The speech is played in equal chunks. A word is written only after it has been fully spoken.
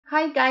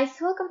Hi guys,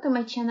 welcome to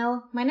my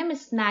channel. My name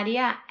is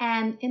Nadia,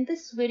 and in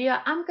this video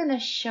I'm gonna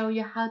show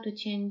you how to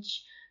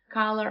change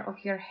color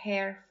of your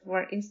hair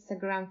for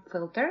Instagram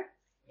filter.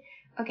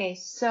 Okay,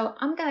 so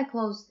I'm gonna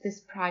close this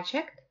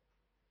project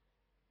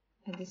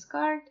and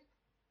discard,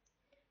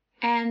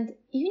 and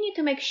you need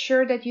to make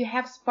sure that you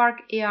have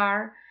Spark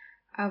AR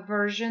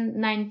version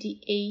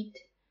 98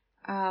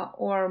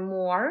 or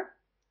more.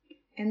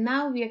 And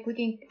now we are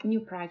clicking new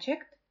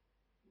project,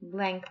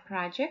 blank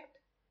project.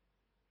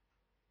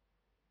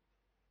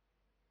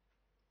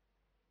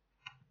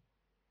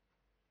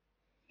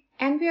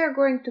 And we are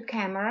going to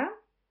camera,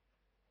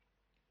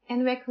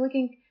 and we're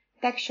clicking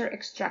texture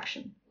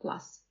extraction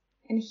plus.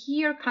 And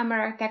here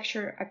camera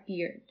texture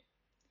appeared.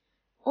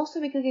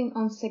 Also we're clicking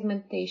on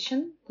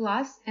segmentation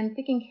plus and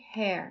picking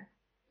hair.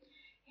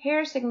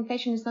 Hair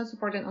segmentation is not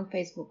supported on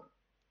Facebook.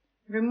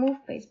 Remove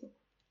Facebook.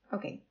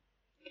 Okay.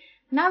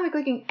 Now we're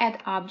clicking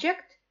add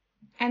object,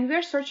 and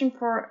we're searching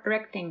for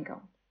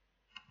rectangle.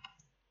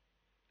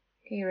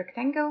 Okay,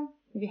 rectangle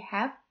we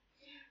have.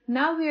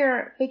 Now we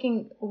are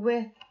picking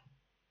width,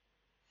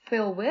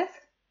 fill width,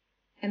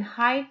 and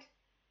height,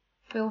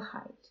 fill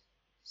height.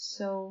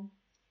 So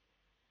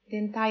the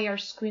entire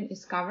screen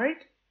is covered.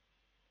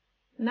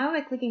 Now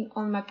we're clicking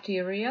on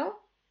material,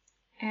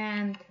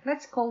 and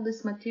let's call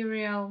this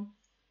material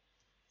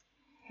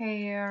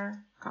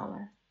hair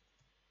color.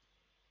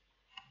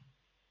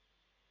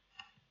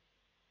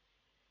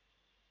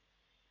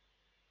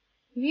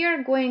 We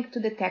are going to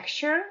the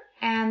texture,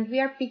 and we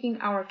are picking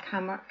our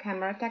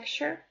camera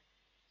texture.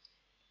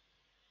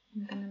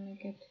 I'm gonna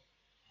make it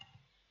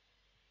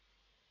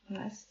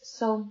less.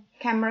 So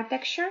camera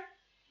texture,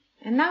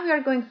 and now we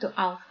are going to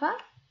alpha,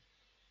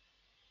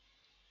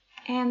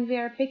 and we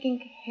are picking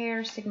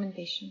hair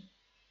segmentation.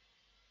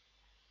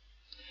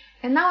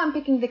 And now I'm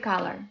picking the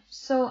color.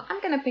 So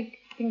I'm gonna pick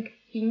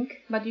pink,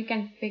 but you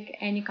can pick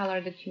any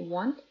color that you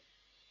want.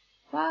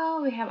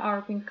 Well, we have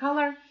our pink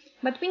color,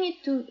 but we need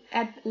to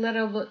add a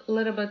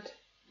little bit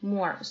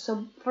more.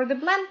 So for the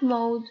blend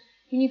mode,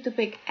 you need to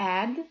pick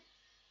add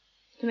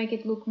to make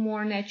it look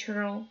more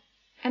natural.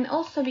 And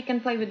also we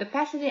can play with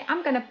opacity.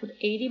 I'm gonna put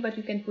 80, but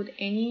you can put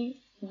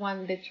any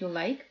one that you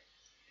like.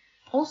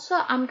 Also,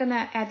 I'm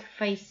gonna add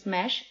face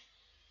mesh,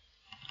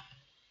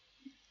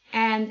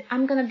 and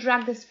I'm gonna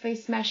drag this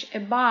face mesh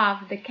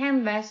above the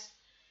canvas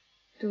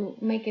to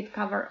make it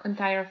cover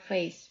entire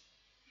face.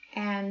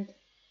 And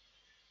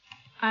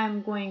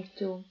I'm going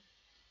to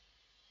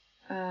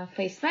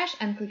face mesh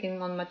and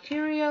clicking on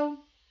material,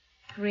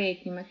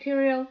 create new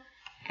material,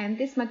 and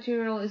this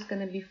material is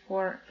gonna be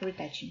for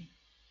retouching.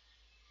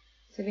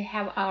 So we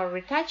have our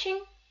retouching,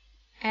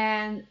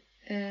 and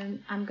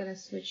I'm gonna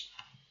switch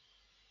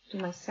to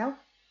myself.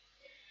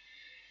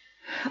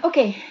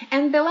 Okay,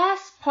 and the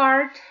last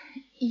part,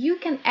 you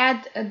can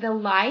add the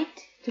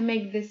light to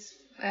make this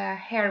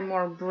hair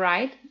more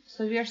bright.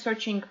 So we are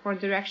searching for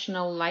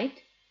directional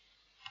light.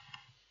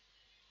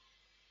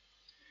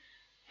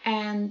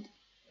 And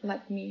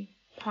let me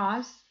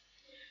pause.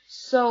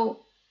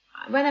 So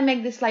when I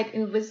make this light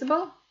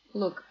invisible,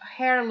 look,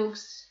 hair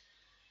looks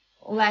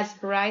less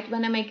bright.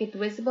 When I make it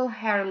visible,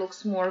 hair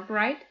looks more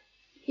bright.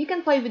 You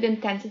can play with the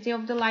intensity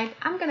of the light.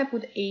 I'm gonna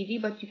put 80,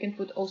 but you can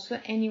put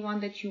also any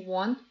one that you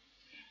want.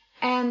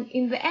 And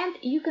in the end,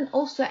 you can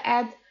also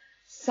add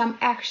some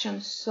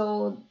action.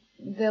 So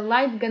the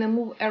light gonna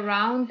move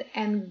around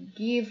and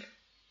give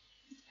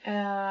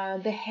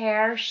the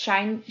hair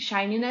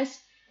shininess,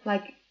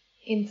 like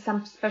in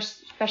some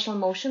special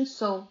motion.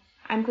 So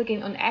I'm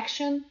clicking on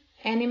action,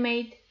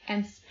 animate,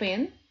 and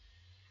spin.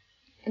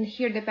 And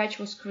here the patch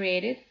was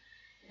created.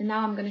 And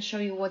now I'm gonna show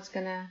you what's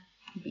gonna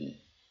be.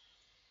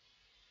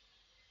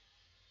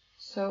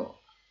 So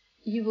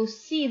you will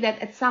see that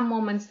at some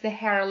moments the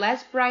hair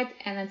less bright,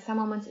 and at some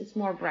moments it's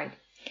more bright.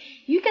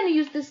 You can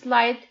use this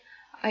light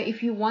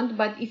if you want,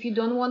 but if you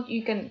don't want,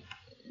 you can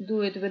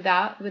do it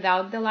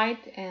without the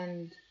light,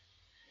 and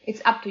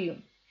it's up to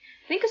you.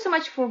 Thank you so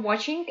much for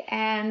watching,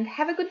 and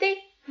have a good day.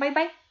 Bye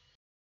bye.